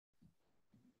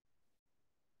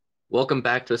Welcome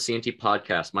back to the CNT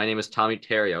podcast. My name is Tommy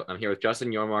Terrio. I'm here with Justin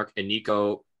Yormark and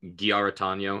Nico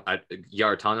Giarratano.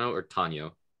 Giarratano or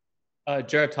Tanyo?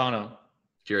 Giarratano.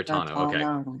 That's Giarratano. all Okay.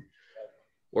 now.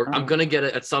 I'm going to get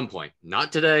it at some point.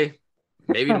 Not today.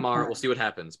 Maybe tomorrow. We'll see what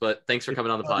happens. But thanks for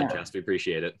coming on the podcast. We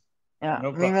appreciate it. Yeah, No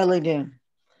we problem. really do.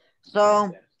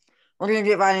 So we're gonna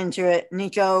get right into it.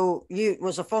 Nico, you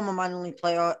was a former minor league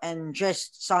player and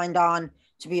just signed on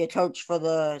to be a coach for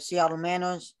the Seattle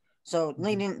Mariners. So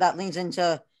that leads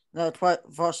into the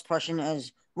first question: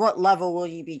 is what level will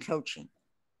you be coaching?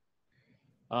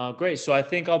 Great. So I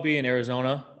think I'll be in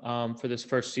Arizona for this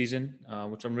first season,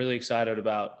 which I'm really excited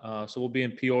about. So we'll be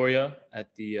in Peoria at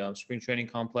the spring training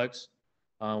complex,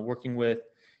 working with,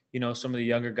 some of the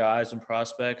younger guys and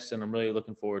prospects, and I'm really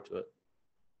looking forward to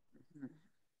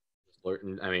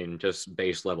it. I mean, just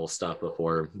base level stuff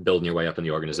before building your way up in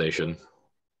the organization.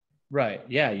 Right.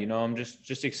 Yeah. I'm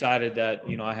just excited that,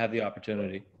 I have the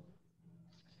opportunity.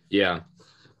 Yeah.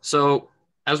 So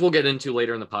as we'll get into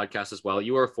later in the podcast as well,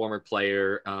 you are a former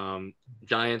player,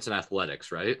 Giants and Athletics,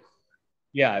 right?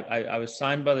 Yeah. I was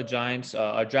signed by the Giants,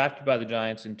 drafted by the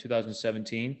Giants in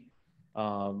 2017,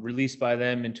 released by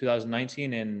them in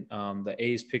 2019, and the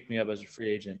A's picked me up as a free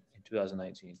agent in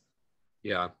 2019.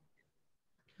 Yeah.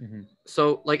 Mm-hmm.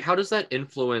 So, how does that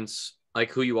influence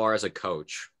who you are as a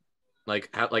coach?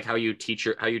 How you teach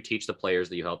the players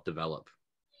that you help develop?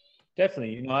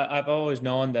 Definitely. I've always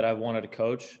known that I wanted to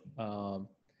coach.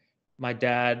 My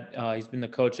dad, he's been the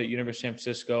coach at University of San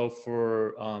Francisco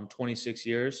for 26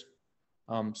 years.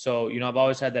 So, I've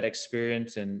always had that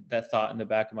experience and that thought in the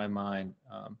back of my mind.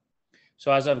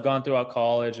 So as I've gone throughout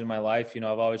college and my life, I've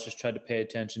always just tried to pay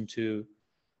attention to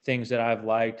things that I've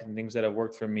liked and things that have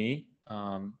worked for me.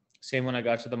 Same when I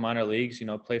got to the minor leagues,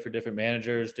 play for different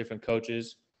managers, different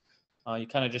coaches. You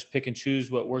kind of just pick and choose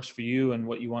what works for you and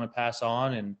what you want to pass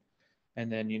on.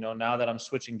 And then, now that I'm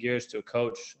switching gears to a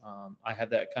coach, I have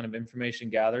that kind of information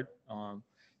gathered. And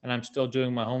I'm still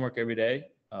doing my homework every day,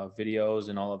 videos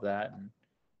and all of that, and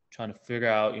trying to figure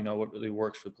out, what really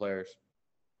works for players.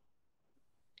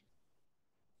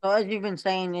 So as you've been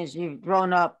saying, is you've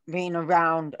grown up being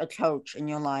around a coach in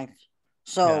your life.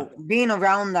 So being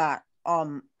around that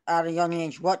at a young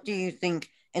age, what do you think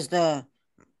is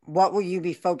what will you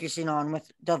be focusing on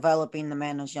with developing the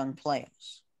man as young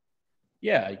players?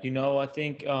 Yeah, I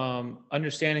think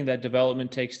understanding that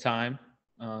development takes time.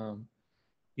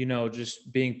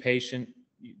 Just being patient,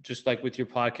 just like with your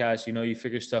podcast, you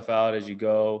figure stuff out as you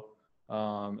go.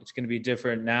 It's going to be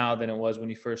different now than it was when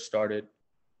you first started.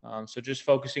 So just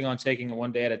focusing on taking it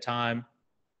one day at a time,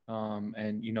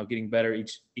 and getting better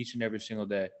each and every single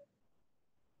day.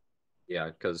 Yeah,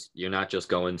 because you're not just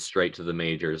going straight to the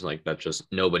majors. That's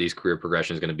just nobody's career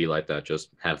progression is going to be like that. Just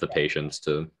have the patience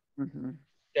to. Mm-hmm.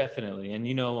 Definitely. And,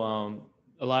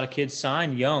 a lot of kids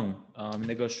sign young, and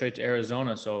they go straight to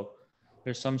Arizona. So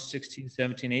there's some 16,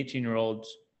 17, 18-year-olds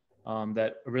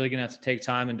that are really going to have to take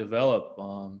time and develop.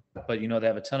 But, they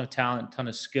have a ton of talent, ton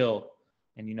of skill,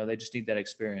 and, they just need that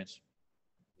experience.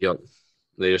 Yep.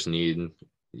 They just need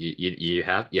you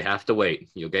have to wait.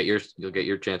 You'll get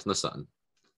your chance in the sun.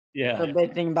 Yeah. The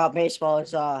big thing about baseball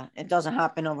is it doesn't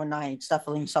happen overnight. It's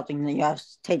definitely something that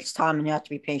takes time and you have to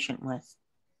be patient with.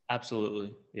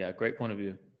 Absolutely. Yeah, great point of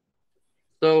view.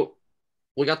 So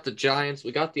we got the Giants,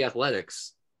 we got the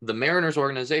Athletics, the Mariners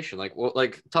organization.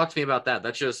 Talk to me about that.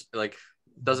 That's just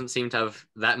doesn't seem to have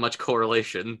that much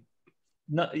correlation.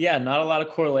 No, yeah, not a lot of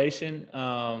correlation.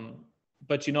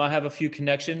 But I have a few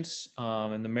connections,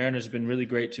 and the Mariners have been really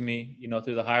great to me,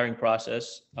 through the hiring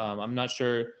process. I'm not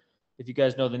sure if you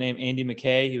guys know the name Andy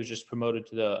McKay. He was just promoted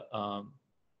to the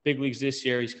big leagues this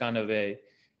year. He's kind of a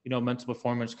mental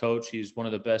performance coach. He's one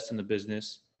of the best in the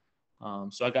business.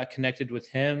 So I got connected with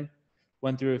him,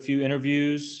 went through a few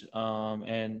interviews,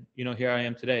 and here I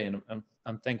am today, and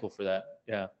I'm thankful for that.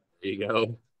 Yeah. There you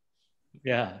go.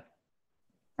 Yeah.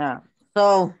 Yeah.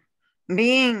 So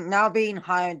being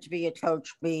hired to be a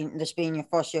coach, being your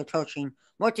first year coaching,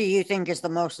 what do you think is the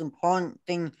most important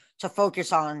thing to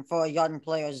focus on for a young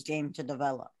player's game to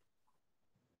develop?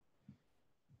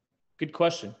 Good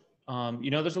question.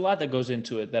 There's a lot that goes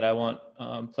into it that I want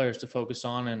players to focus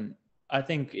on. And I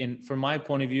think from my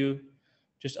point of view,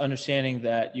 just understanding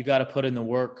that you got to put in the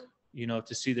work,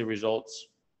 to see the results.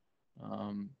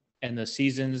 And the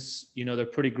seasons, they're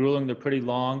pretty grueling. They're pretty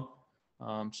long.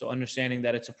 So understanding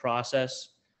that it's a process.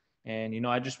 And,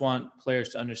 I just want players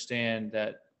to understand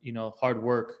that, hard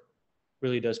work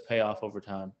really does pay off over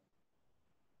time.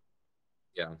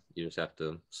 Yeah, you just have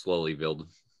to slowly build.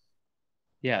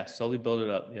 Yeah, slowly build it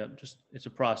up. Yeah, it's a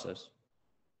process.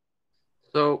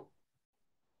 So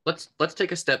let's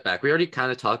take a step back. We already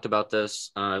kind of talked about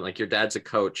this. Like your dad's a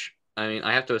coach. I mean,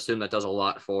 I have to assume that does a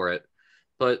lot for it.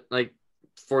 But like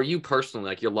for you personally,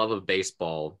 like your love of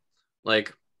baseball,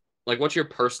 like what's your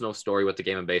personal story with the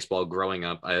game of baseball growing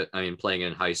up? I mean, playing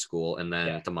in high school and then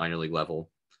at the minor league level.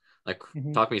 Like,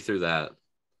 talk me through that.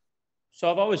 So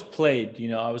I've always played.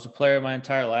 I was a player my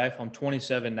entire life. I'm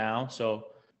 27 now, so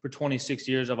for 26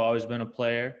 years I've always been a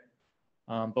player.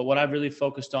 But what I've really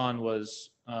focused on was,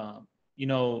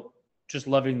 just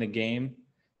loving the game,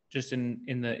 just in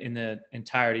the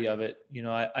entirety of it.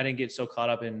 I didn't get so caught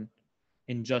up in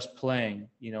just playing,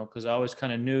 because I always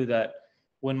kind of knew that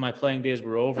when my playing days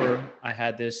were over, I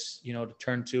had this, to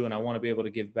turn to, and I want to be able to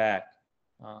give back.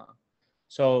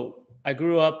 So I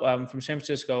grew up from San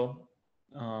Francisco,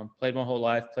 played my whole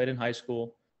life, played in high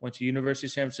school, went to University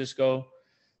of San Francisco,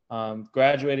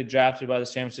 graduated, drafted by the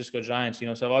San Francisco Giants,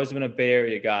 so I've always been a Bay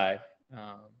Area guy.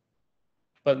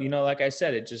 But, like I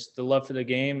said, it just the love for the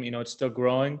game, it's still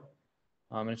growing.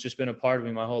 And it's just been a part of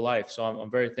me my whole life. So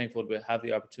I'm very thankful to have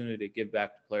the opportunity to give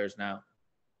back to players now.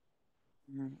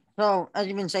 So, as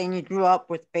you've been saying, you grew up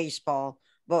with baseball,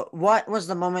 but what was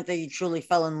the moment that you truly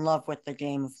fell in love with the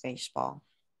game of baseball?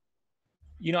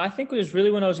 I think it was really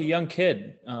when I was a young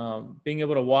kid, being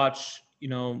able to watch,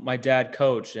 my dad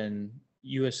coach and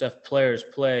USF players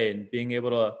play and being able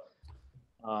to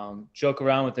joke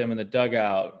around with them in the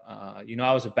dugout.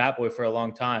 I was a bat boy for a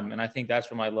long time, and I think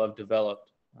that's where my love developed.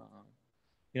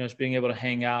 Just being able to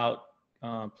hang out,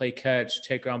 play catch,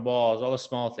 take ground balls, all the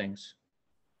small things.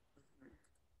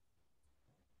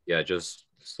 Yeah, just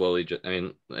slowly.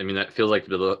 I mean that feels like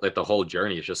the whole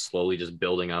journey is just slowly just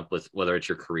building up with whether it's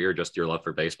your career, or just your love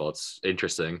for baseball. It's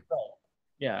interesting.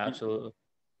 Yeah, absolutely.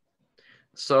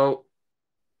 So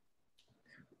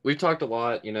we've talked a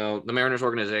lot. The Mariners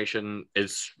organization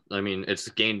it's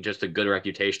gained just a good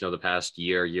reputation over the past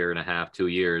year and a half, 2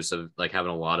 years of like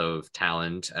having a lot of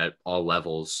talent at all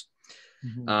levels.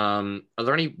 Are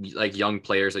there any like young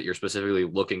players that you're specifically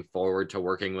looking forward to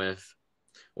working with,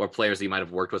 or players that you might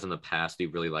have worked with in the past that you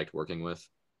really liked working with?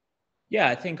 Yeah,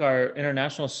 I think our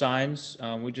international signs,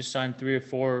 we just signed 3 or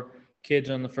 4 kids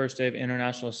on the first day of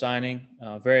international signing.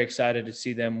 Very excited to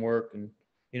see them work and,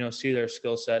 see their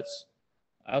skill sets.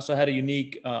 I also had a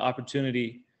unique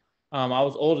opportunity. I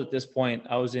was old at this point.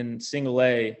 I was in single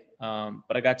A,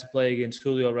 but I got to play against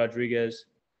Julio Rodriguez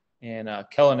and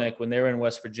Kellenick when they were in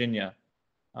West Virginia.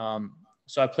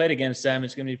 So I played against them.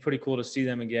 It's going to be pretty cool to see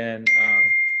them again.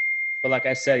 But like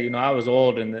I said, I was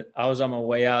old and I was on my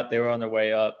way out. They were on their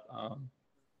way up.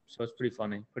 So it's pretty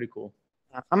funny, pretty cool.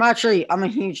 I'm a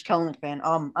huge Kellenick fan.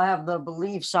 I have the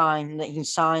Believe sign that he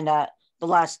signed at the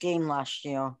last game last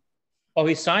year. Oh,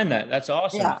 he signed that. That's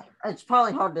awesome. Yeah, it's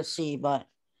probably hard to see, but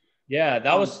yeah,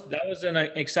 that was an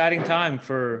exciting time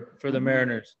for the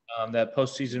Mariners. That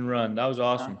postseason run, that was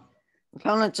awesome.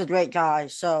 Kellenick's a great guy.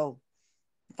 So,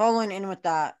 following in with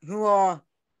that, what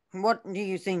do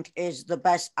you think is the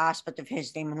best aspect of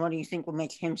his game, and what do you think will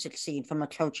make him succeed from a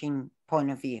coaching point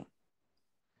of view?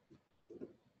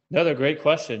 Another great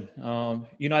question.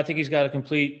 I think he's got a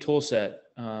complete tool set.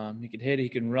 He can hit, he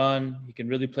can run, he can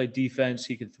really play defense,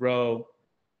 he can throw.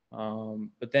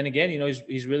 But then again,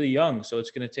 he's really young, so it's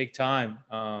going to take time.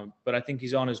 But I think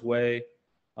he's on his way.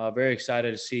 Very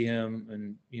excited to see him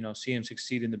and, see him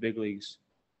succeed in the big leagues.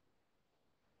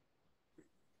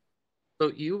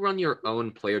 So you run your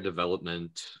own player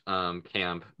development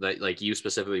camp that like you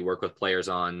specifically work with players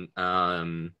on.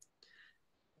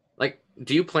 Like,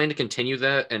 do you plan to continue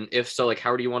that? And if so, like,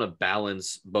 how do you want to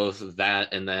balance both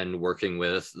that and then working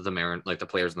with the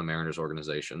players in the Mariners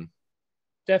organization?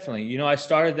 Definitely. I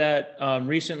started that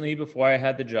recently before I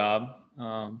had the job.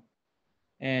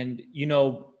 And,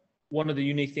 one of the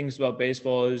unique things about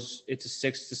baseball is it's a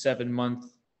 6 to 7 month,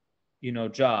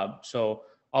 job. So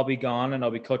I'll be gone and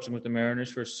I'll be coaching with the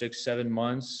Mariners for 6, 7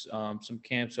 months, some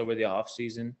camps over the off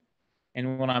season.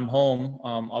 And when I'm home,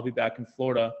 I'll be back in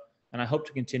Florida. And I hope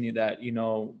to continue that,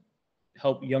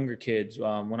 help younger kids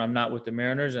when I'm not with the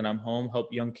Mariners and I'm home,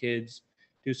 help young kids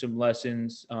do some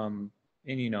lessons.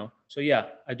 So yeah,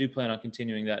 I do plan on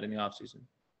continuing that in the off season.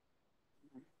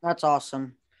 That's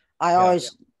awesome. I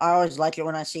always like it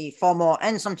when I see former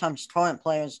and sometimes current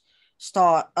players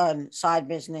start a side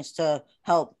business to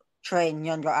help train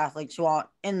younger athletes who aren't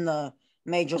in the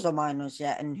majors or minors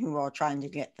yet and who are trying to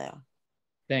get there.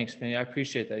 Thanks, man. I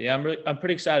appreciate that. Yeah, I'm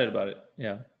pretty excited about it.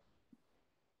 Yeah.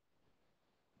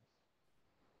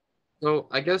 So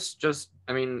I guess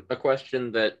a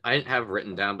question that I didn't have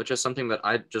written down, but just something that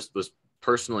I just was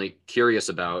personally curious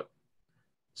about.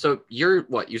 So you're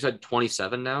what? You said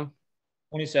 27 now?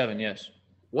 27, yes.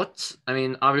 I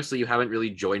mean, obviously you haven't really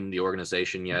joined the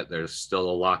organization yet. There's still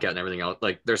a lockout and everything else.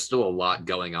 Like there's still a lot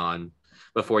going on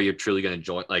before you're truly going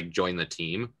to join the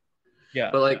team. Yeah.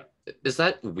 But like, is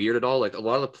that weird at all? Like a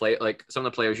lot of some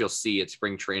of the players you'll see at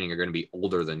spring training are going to be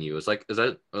older than you. Is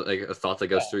that like a thought that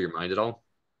goes through your mind at all?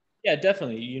 Yeah,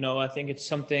 definitely. I think it's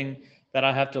something that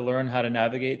I have to learn how to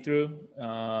navigate through.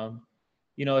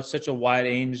 It's such a wide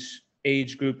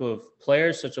age group of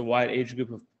players, such a wide age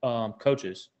group of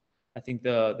coaches. I think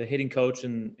the hitting coach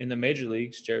in the major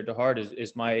leagues, Jared DeHart,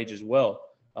 is my age as well,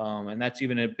 and that's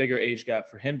even a bigger age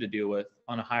gap for him to deal with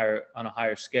on a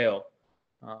higher scale.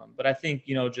 But I think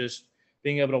just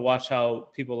being able to watch how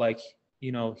people like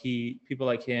people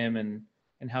like him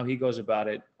and how he goes about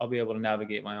it, I'll be able to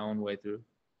navigate my own way through.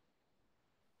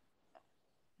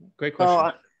 Great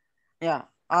question. So, yeah.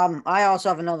 I also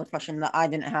have another question that I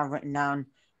didn't have written down.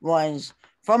 Was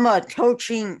from a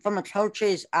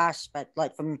coach's aspect,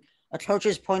 like from a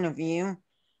coach's point of view,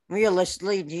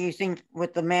 realistically, do you think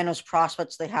with the Mariners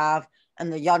prospects they have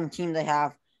and the young team they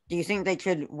have, do you think they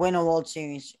could win a World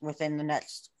Series within the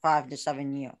next 5 to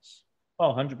 7 years?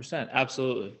 Oh, 100%.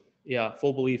 Absolutely. Yeah.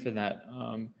 Full belief in that.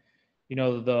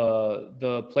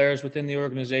 The players within the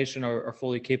organization are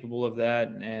fully capable of that.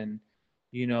 And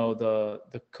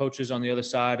the coaches on the other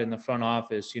side in the front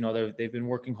office, they've been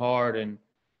working hard and,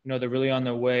 they're really on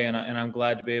their way. And I'm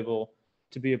glad to be able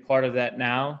to be a part of that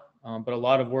now. But a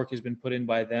lot of work has been put in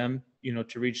by them,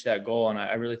 to reach that goal. And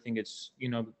I really think it's,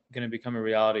 going to become a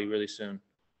reality really soon.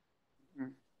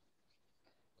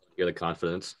 You're the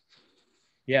confidence.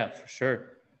 Yeah, for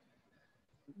sure.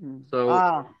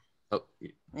 So,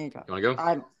 you want to go?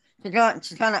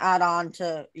 To kind of add on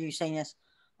to you saying this,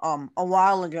 a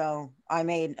while ago, I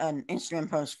made an Instagram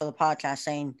post for the podcast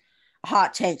saying a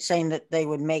hot take saying that they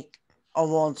would make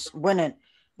awards win it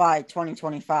by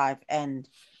 2025. And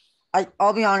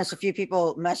I'll be honest, a few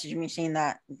people messaged me saying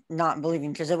that, not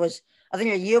believing, because it was, I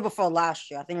think, a year before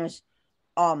last year. I think it was,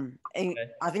 I think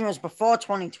it was before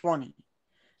 2020.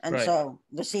 And Right. So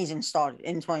the season started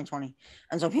in 2020.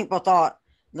 And so people thought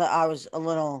that I was a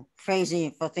little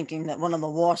crazy for thinking that one of the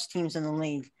worst teams in the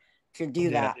league could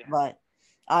do that. But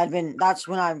that's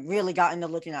when I really got into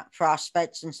looking at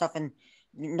prospects and stuff, and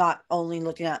not only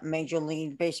looking at Major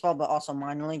League Baseball, but also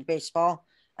minor league baseball,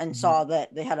 and saw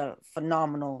that they had a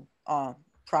phenomenal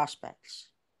prospects.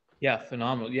 Yeah,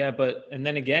 phenomenal. Yeah, and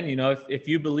then again, if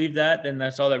you believe that, then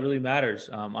that's all that really matters.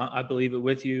 I believe it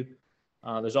with you.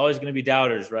 There's always going to be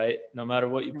doubters, right? No matter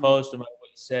what you post, no matter what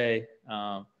you say.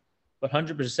 But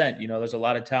 100%, there's a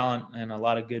lot of talent and a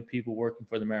lot of good people working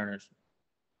for the Mariners.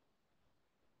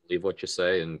 Believe what you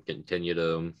say and continue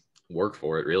to work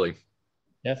for it, really.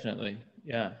 Definitely.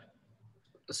 Yeah.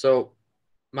 So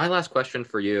my last question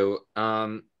for you,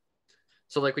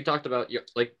 so like we talked about,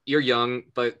 you're young,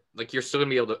 but like you're still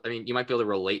gonna be able to, I mean, you might be able to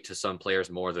relate to some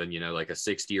players more than, like a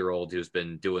 60-year-old who's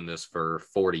been doing this for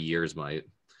 40 years might.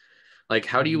 Like,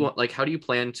 how do you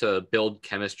plan to build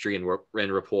chemistry and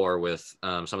rapport with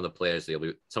some of the players that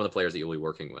you'll be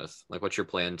working with? Like, what's your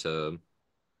plan to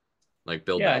like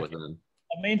build that with them?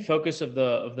 The main focus of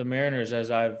the Mariners,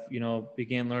 as I've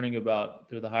began learning about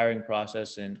through the hiring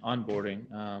process and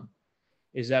onboarding,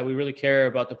 is that we really care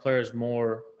about the players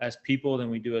more as people than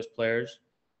we do as players.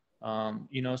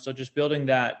 So just building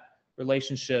that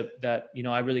relationship that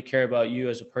I really care about you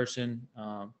as a person.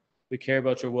 We care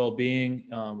about your well-being.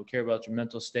 We care about your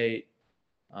mental state.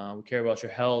 We care about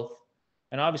your health,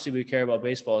 and obviously we care about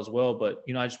baseball as well. But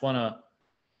I just want to.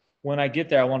 When I get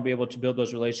there, I want to be able to build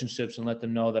those relationships and let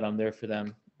them know that I'm there for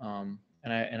them. And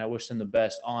I wish them the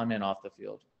best on and off the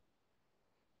field.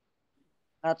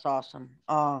 That's awesome.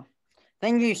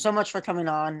 Thank you so much for coming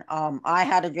on. I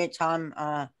had a great time.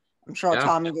 I'm sure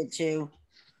Tommy did too.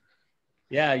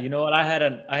 Yeah, you know what? I had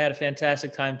a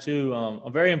fantastic time too.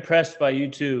 I'm very impressed by you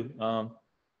too.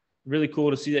 Really cool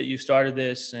to see that you started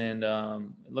this, and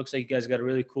it looks like you guys got a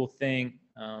really cool thing.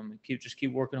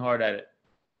 Keep working hard at it.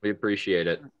 We appreciate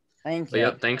it. Thank you.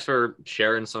 Yeah, thanks for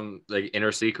sharing some like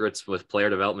inner secrets with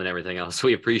player development and everything else.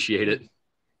 We appreciate it.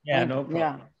 Yeah, no problem.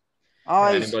 Yeah.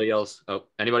 Always. Anybody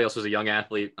else who's a young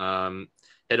athlete, hit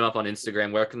them up on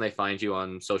Instagram. Where can they find you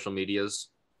on social medias?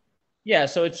 Yeah,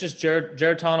 so it's just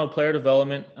Giarratano Player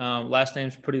Development. Last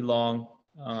name's pretty long.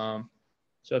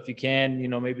 So if you can,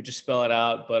 maybe just spell it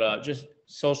out. But just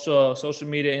social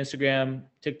media, Instagram,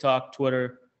 TikTok,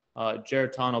 Twitter,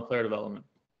 Giarratano Player Development.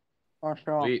 For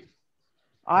sure. Sweet.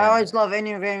 I always love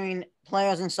interviewing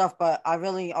players and stuff, but I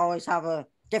really always have a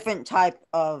different type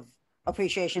of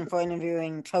appreciation for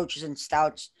interviewing coaches and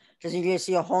scouts, because you get to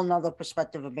see a whole nother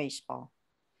perspective of baseball.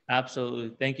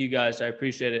 Absolutely. Thank you guys. I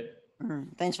appreciate it.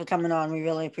 Thanks for coming on. We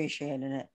really appreciated it.